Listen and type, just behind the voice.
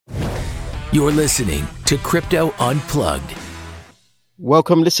You're listening to Crypto Unplugged.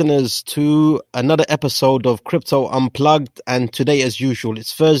 Welcome, listeners, to another episode of Crypto Unplugged. And today, as usual,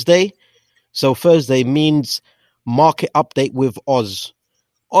 it's Thursday. So Thursday means market update with Oz.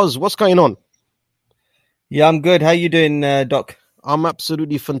 Oz, what's going on? Yeah, I'm good. How you doing, Doc? I'm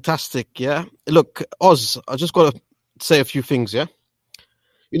absolutely fantastic, yeah? Look, Oz, I just got to say a few things, yeah?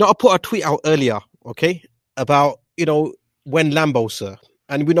 I put a tweet out earlier, okay, about, when Lambo, sir.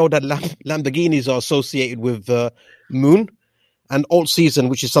 And we know that Lamborghinis are associated with Moon and alt season,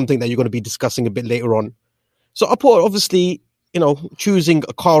 which is something that you're going to be discussing a bit later on. So I put, obviously, choosing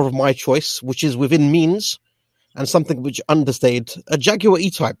a car of my choice, which is within means and something which understated, a Jaguar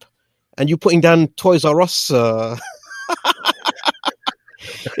E-Type. And you putting down Toys R Us.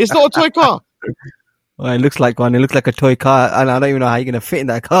 It's not a toy car. Well, it looks like one. It looks like a toy car, and I don't even know how you're going to fit in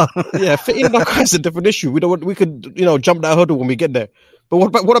that car. Yeah, fitting in that car is a different issue. We could, jump that hurdle when we get there. But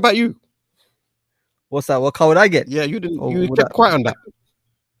what about you? What's that? What car would I get? Yeah, you didn't. You kept quiet on that.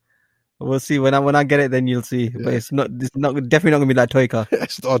 We'll see when I get it. Then you'll see. Yeah. But it's definitely not going to be that toy car.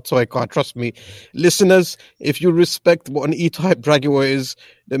 It's not a toy car. Trust me, listeners. If you respect what an E-Type Jaguar is,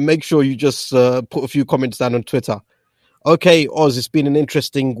 then make sure you just put a few comments down on Twitter. Okay, Oz, it's been an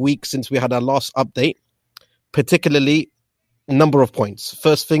interesting week since we had our last update, particularly number of points.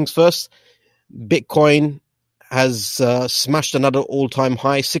 First things first, Bitcoin has smashed another all-time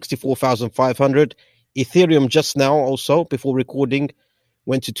high, 64,500. Ethereum just now also, before recording,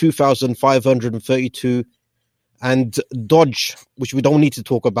 went to 2,532. And Dodge, which we don't need to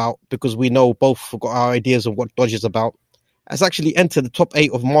talk about because we know both got our ideas of what Dodge is about, has actually entered the top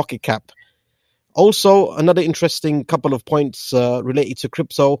 8 of market cap. Also, another interesting couple of points related to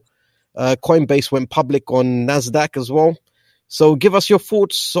crypto. Coinbase went public on NASDAQ as well. So give us your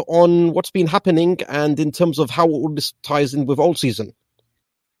thoughts on what's been happening and in terms of how all this ties in with alt season.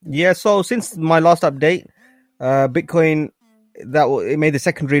 Yeah, so since my last update, Bitcoin, it made the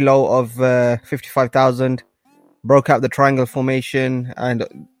secondary low of 55,000, broke out the triangle formation, and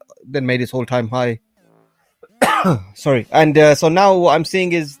then made its all-time high. Sorry. And so now what I'm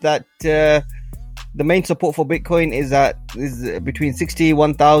seeing is that the main support for Bitcoin is between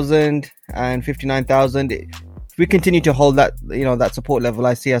 61,000 and 59,000. If we continue to hold that, that support level,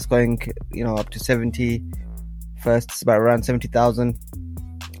 I see us going, up to 70. First, it's about around 70,000.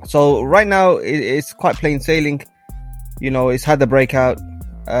 So right now it's quite plain sailing. It's had the breakout.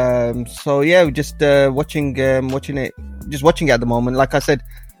 So yeah, we're just watching it at the moment. Like I said,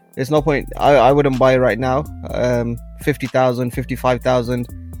 there's no point. I wouldn't buy right now. 50,000, 55,000.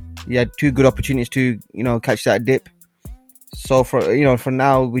 You had two good opportunities to catch that dip. So for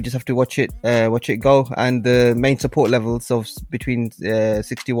now we just have to watch it go, and the main support levels of between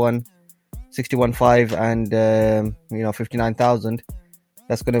 61.5 and 59,000.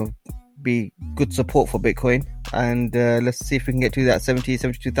 That's going to be good support for Bitcoin, and let's see if we can get to that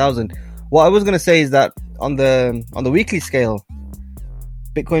 72,000. What I was going to say is that on the weekly scale,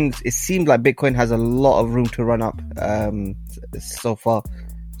 it seemed like Bitcoin has a lot of room to run up so far.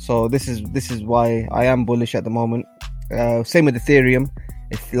 So this is why I am bullish at the moment. Same with Ethereum.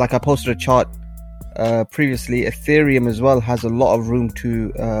 Like I posted a chart previously, Ethereum as well has a lot of room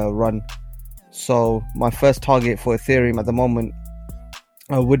to run. So my first target for Ethereum at the moment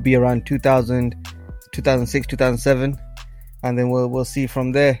would be around 2000, 2006, 2007, and then we'll see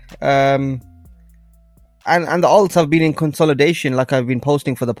from there. And the alts have been in consolidation, like I've been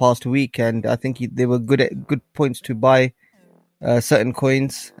posting for the past week, and I think they were good points to buy certain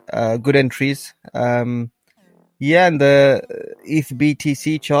coins, good entries. And the ETH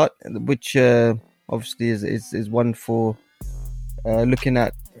BTC chart, which obviously is one for looking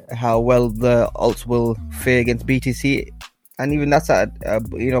at how well the alts will fare against BTC, and even that's at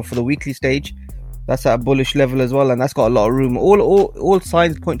for the weekly stage, that's at a bullish level as well, and that's got a lot of room. All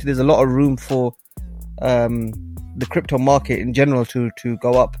signs point to there's a lot of room for the crypto market in general to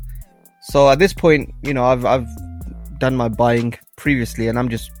go up. So at this point, I've done my buying previously, and I'm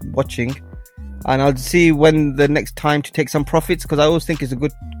just watching, and I'll see when the next time to take some profits, because I always think it's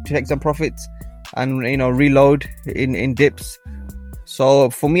good to take some profits and reload in dips. So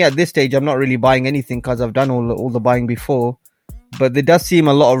for me at this stage, I'm not really buying anything because I've done all the buying before, but there does seem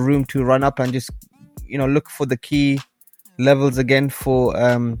a lot of room to run up and just look for the key levels again for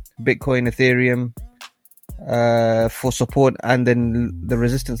Bitcoin, Ethereum for support, and then the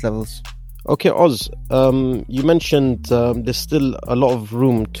resistance levels. Okay, Oz, you mentioned there's still a lot of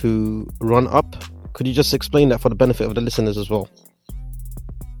room to run up. Could you just explain that for the benefit of the listeners as well?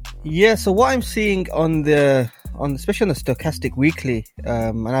 Yeah, so what I'm seeing on especially on the stochastic weekly,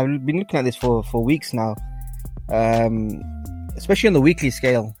 and I've been looking at this for weeks now. especially on the weekly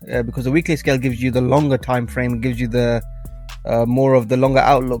scale, because the weekly scale gives you the longer time frame, gives you the more of the longer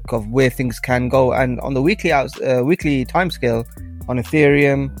outlook of where things can go. And on the weekly time scale, on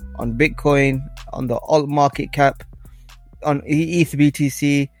Ethereum, on Bitcoin, on the alt market cap, on ETH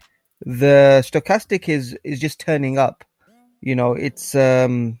BTC, the stochastic is just turning up. You know, it's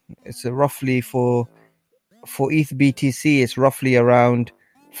roughly for ETH BTC, it's roughly around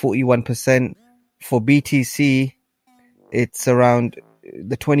 41%. For BTC, it's around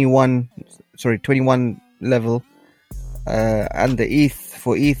the 21 level, and the ETH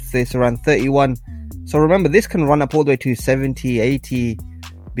is around 31. So remember, this can run up all the way to 70, 80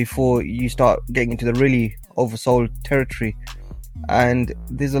 before you start getting into the really oversold territory. And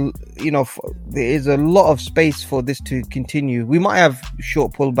there is a lot of space for this to continue. We might have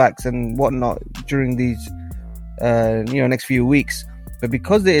short pullbacks and whatnot during these next few weeks, but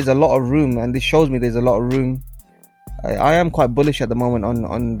because there is a lot of room, and this shows me there's a lot of room, I am quite bullish at the moment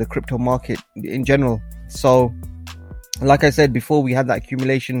on the crypto market in general. So like I said before, we had that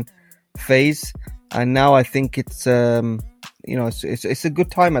accumulation phase, and now I think it's it's a good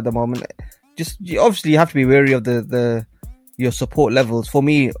time at the moment. Just obviously you have to be wary of your support levels. For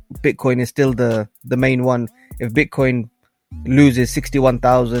me, Bitcoin is still the main one. If Bitcoin loses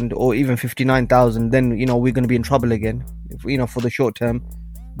 61,000 or even 59,000, then we're going to be in trouble again, for the short term.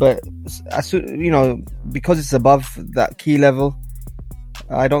 But because it's above that key level,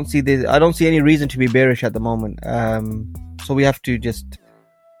 I don't see any reason to be bearish at the moment. So we have to just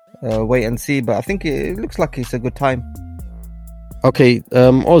wait and see. But I think it looks like it's a good time. Okay,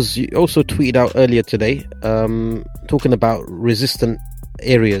 Oz, you also tweeted out earlier today talking about resistant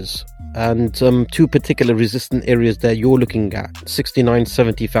areas, and two particular resistant areas that you're looking at: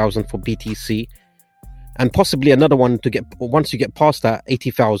 69,000-70,000 for BTC, and possibly another one to get, once you get past that,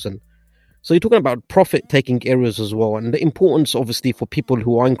 80,000. So you're talking about profit-taking areas as well, and the importance, obviously, for people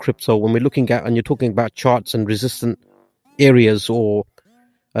who are in crypto, when we're looking at, and you're talking about charts and resistant areas or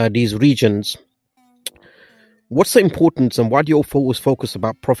these regions. What's the importance, and why do you always focus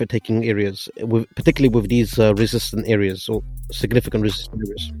about profit-taking areas, particularly with these resistant areas or significant resistant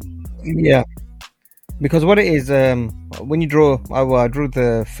areas? Yeah, because what it is, when you draw, I drew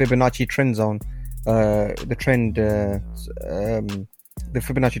the Fibonacci trend zone, the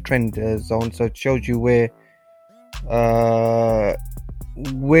Fibonacci trend zone. So it shows you where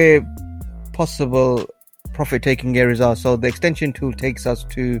possible profit-taking areas are. So the extension tool takes us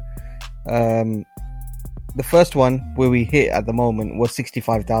to the first one where we hit at the moment was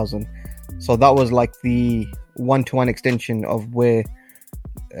 65,000. So that was like the 1-to-1 extension of where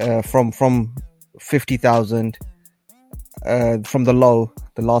from 50,000 from the low,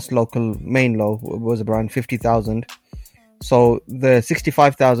 the last local main low was around 50,000. So the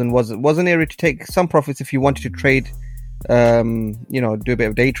 65,000 was an area to take some profits if you wanted to trade, do a bit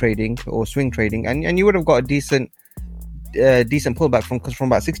of day trading or swing trading, and you would have got a decent pullback because from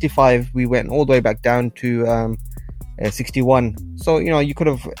about 65 we went all the way back down to 61. So you could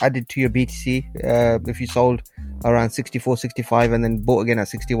have added to your BTC if you sold around 64, 65 and then bought again at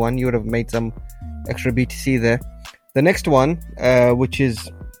 61. You would have made some extra BTC there. The next one, which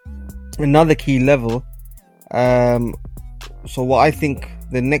is another key level, so what I think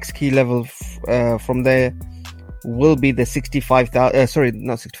the next key level from there will be the 69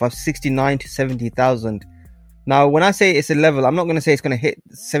 to 70,000. Now, when I say it's a level, I'm not going to say it's going to hit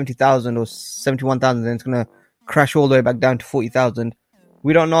 70,000 or 71,000 and it's going to crash all the way back down to 40,000.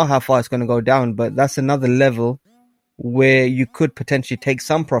 We don't know how far it's going to go down, but that's another level where you could potentially take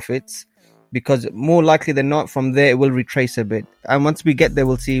some profits, because more likely than not from there it will retrace a bit. And once we get there,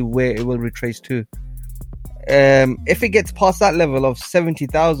 we'll see where it will retrace to. If it gets past that level of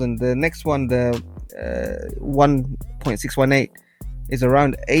 70,000, the next one, the 1.618, is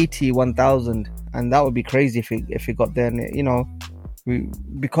around 81,000, and that would be crazy if it got there. And,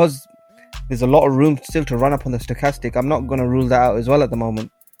 because there's a lot of room still to run up on the stochastic, I'm not going to rule that out as well at the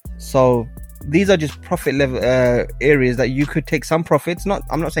moment. So these are just profit level areas that you could take some profits.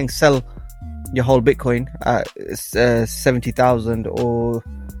 I'm not saying sell your whole Bitcoin at 70,000 or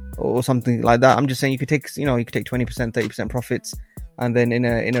something like that. I'm just saying you could take 20%, 30% profits, and then in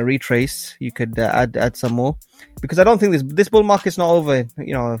a retrace you could add some more, because I don't think this bull market's not over.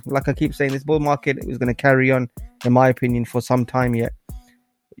 Like I keep saying, this bull market is going to carry on, in my opinion, for some time yet.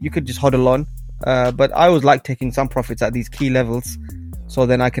 You could just hodl on, but I always like taking some profits at these key levels, so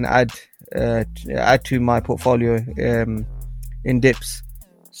then I can add to my portfolio in dips.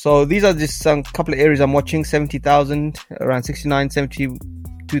 So these are just some couple of areas I'm watching: 70,000, around 69,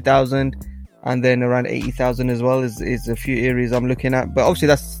 72,000, and then around 80,000 as well is a few areas I'm looking at. But obviously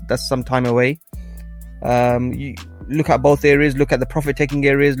that's some time away. look at both areas, look at the profit taking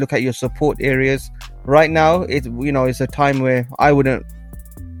areas, look at your support areas. Right now, it's a time where I wouldn't,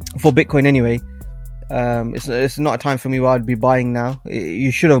 for Bitcoin anyway, it's not a time for me where I'd be buying now.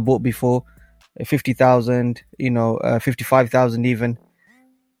 You should have bought before 50,000, 55,000 even.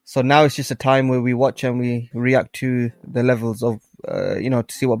 So now it's just a time where we watch and we react to the levels of, to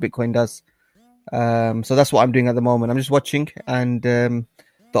see what Bitcoin does. So that's what I'm doing at the moment. I'm just watching, and the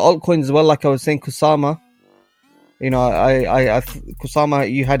altcoins as well. Like I was saying, Kusama.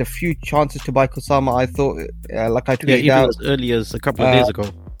 Kusama. You had a few chances to buy Kusama. I thought, like I tweeted even out as early as a couple of days ago.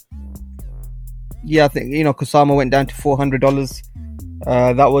 Yeah, I think Kusama went down to $400.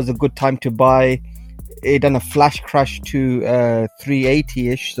 That was a good time to buy. It done a flash crash to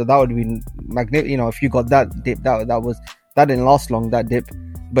 380-ish, so that would be magnificent. If you got that dip, that didn't last long, that dip.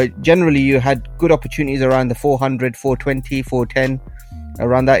 But generally, you had good opportunities around the 400, 420, 410,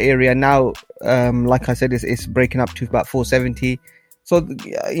 around that area. Now, like I said, it's breaking up to about 470. So,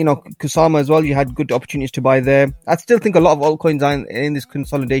 Kusama as well, you had good opportunities to buy there. I still think a lot of altcoins are in this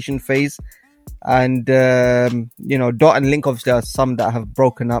consolidation phase. And, Dot and Link obviously are some that have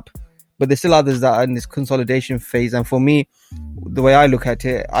broken up. But there's still others that are in this consolidation phase. And for me, the way I look at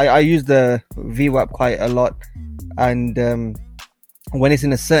it, I use the VWAP quite a lot. And when it's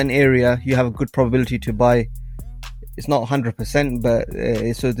in a certain area, you have a good probability to buy. It's not 100%, but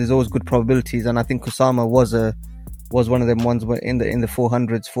so there's always good probabilities. And I think Kusama was one of them ones in the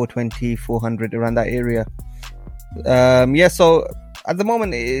 400s, 420, 400, around that area. So at the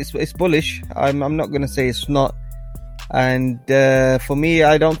moment it's bullish. I'm not going to say it's not. And for me,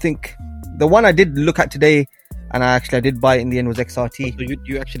 I don't think the one I did look at today, and I did buy it in the end, was XRT. So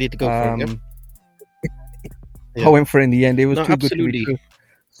you actually had to go for it, yeah? I went for it in the end. It was too absolutely good to be true.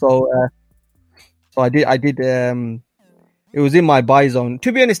 So I did. It was in my buy zone.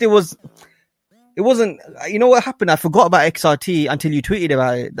 To be honest, it wasn't. You know what happened? I forgot about XRT until you tweeted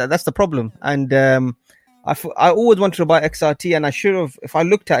about it. That's the problem. And I always wanted to buy XRT, and I should have. If I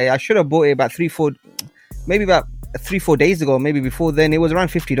looked at it, I should have bought it about 3-4 days ago. Maybe before then, it was around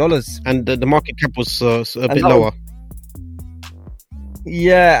 $50, and the market cap was a bit lower.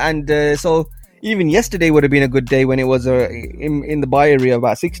 Yeah, and so even yesterday would have been a good day when it was in the buy area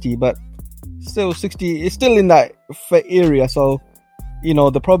about 60, but still 60 is still in that area. So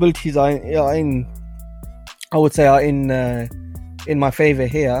the probabilities are in I would say are in my favor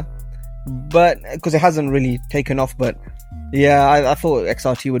here, but because it hasn't really taken off. But yeah, I thought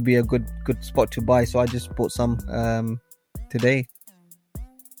XRT would be a good spot to buy, so I just bought some today.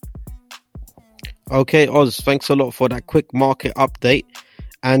 Okay, Oz, thanks a lot for that quick market update.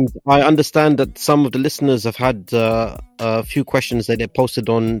 And I understand that some of the listeners have had a few questions that they posted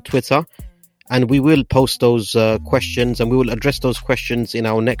on Twitter, and we will post those questions, and we will address those questions in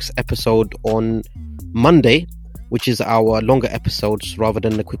our next episode on Monday, which is our longer episodes rather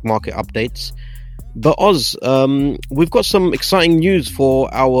than the quick market updates. But Oz, we've got some exciting news for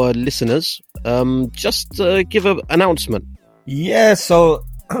our listeners. Just give an announcement. Yeah, so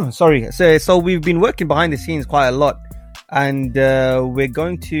sorry. So we've been working behind the scenes quite a lot. And we're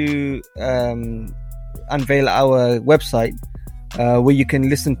going to unveil our website where you can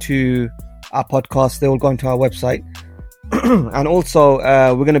listen to our podcast. They will go into our website. And also,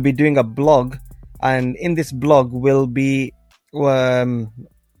 we're going to be doing a blog. And in this blog, I'll be going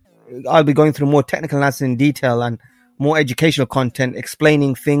through more technical analysis in detail and more educational content,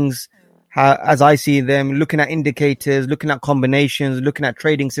 explaining things as I see them, looking at indicators, looking at combinations, looking at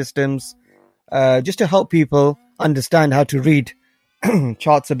trading systems, just to help people understand how to read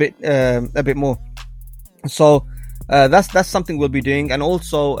charts a bit more. So that's something we'll be doing. And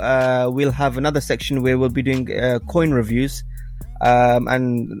also we'll have another section where we'll be doing coin reviews,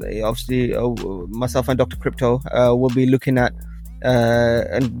 and obviously myself and Dr. Crypto will be looking at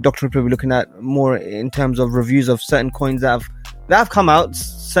and Dr. Crypto will be looking at more in terms of reviews of certain coins that have come out,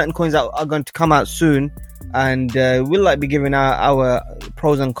 certain coins that are going to come out soon, and we'll be giving our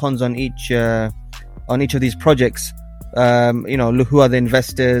pros and cons on each of these projects. Who are the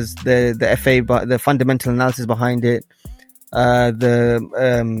investors, the FA, but the fundamental analysis behind it, the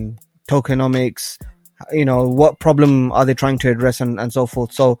tokenomics, what problem are they trying to address, and so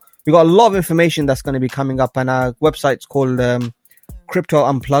forth. So we got a lot of information that's going to be coming up, and our website's called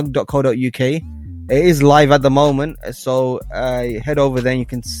cryptounplugged.co.uk. It is live at the moment, so head over there and you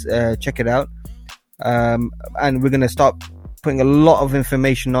can check it out. And we're going to start putting a lot of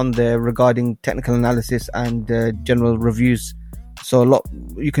information on there regarding technical analysis and general reviews. So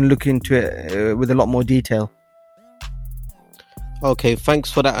you can look into it with a lot more detail. Okay,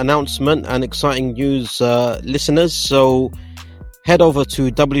 thanks for that announcement and exciting news, listeners. So head over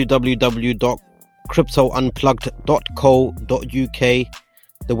to www.cryptounplugged.co.uk cryptounplugged.co.uk.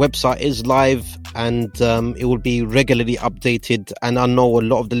 The website is live and it will be regularly updated. And I know a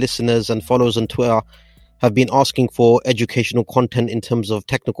lot of the listeners and followers on Twitter have been asking for educational content in terms of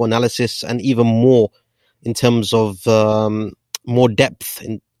technical analysis and even more in terms of more depth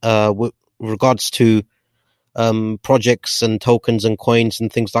in with regards to projects and tokens and coins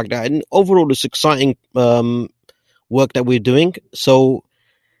and things like that. And overall, it's exciting work that we're doing. So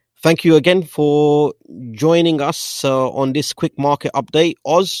thank you again for joining us on this quick market update.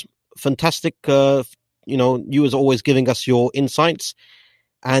 Oz, fantastic. You as always giving us your insights.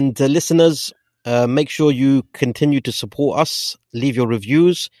 And listeners, make sure you continue to support us, leave your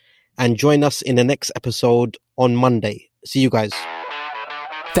reviews, and join us in the next episode on Monday. See you guys.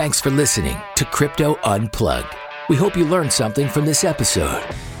 Thanks for listening to Crypto Unplugged. We hope you learned something from this episode.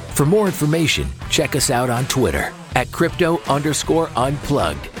 For more information, check us out on Twitter at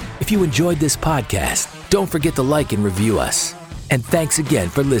crypto_unplugged. If you enjoyed this podcast, don't forget to like and review us. And thanks again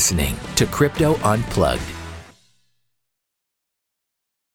for listening to Crypto Unplugged.